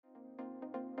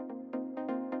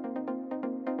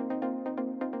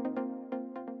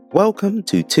Welcome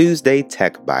to Tuesday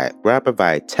Tech Bite, where I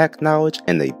provide tech knowledge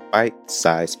in a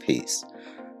bite-sized piece.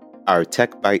 Our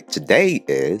Tech Bite today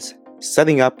is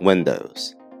setting up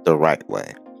Windows the right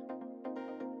way.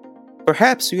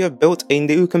 Perhaps you have built a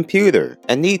new computer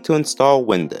and need to install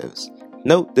Windows.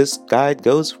 Note this guide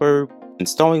goes for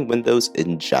installing Windows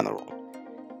in general.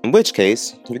 In which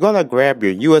case, you're going to grab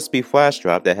your USB flash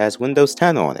drive that has Windows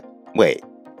 10 on it. Wait,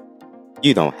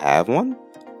 you don't have one?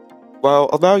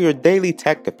 Well, allow your daily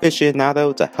tech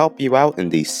aficionado to help you out in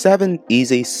these 7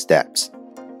 easy steps.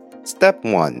 Step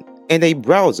 1. In a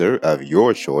browser of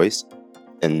your choice,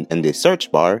 in the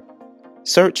search bar,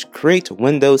 search Create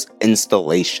Windows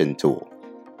Installation Tool.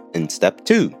 In Step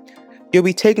 2, you'll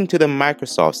be taken to the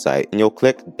Microsoft site and you'll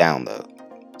click Download.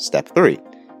 Step 3.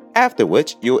 After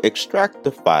which, you'll extract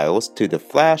the files to the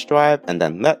flash drive and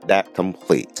then let that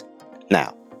complete.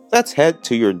 Now, let's head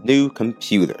to your new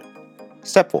computer.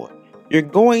 Step 4. You're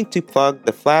going to plug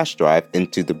the flash drive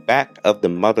into the back of the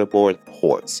motherboard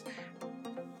ports.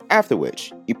 After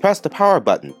which, you press the power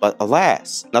button, but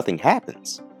alas, nothing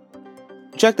happens.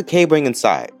 Check the cabling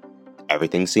inside.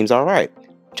 Everything seems alright.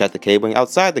 Check the cabling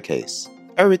outside the case.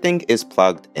 Everything is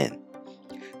plugged in.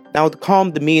 Now the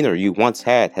calm demeanor you once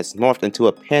had has morphed into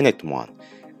a panicked one.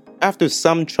 After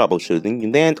some troubleshooting,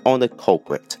 you land on the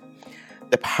culprit.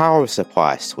 The power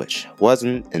supply switch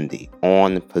wasn't in the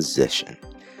on position.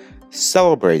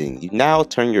 Celebrating, you now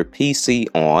turn your PC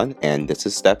on, and this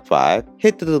is step 5,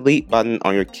 hit the delete button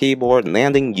on your keyboard,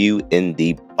 landing you in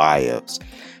the BIOS.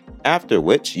 After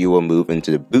which, you will move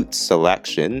into the boot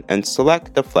selection and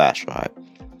select the flash drive.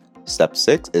 Step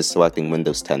 6 is selecting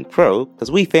Windows 10 Pro,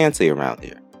 because we fancy around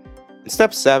here. And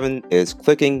step 7 is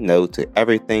clicking no to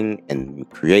everything and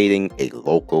creating a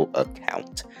local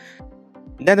account.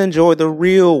 Then enjoy the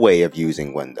real way of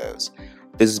using Windows.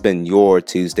 This has been your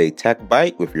Tuesday Tech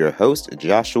Bite with your host,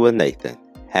 Joshua Nathan.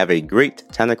 Have a great,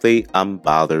 technically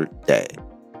unbothered day.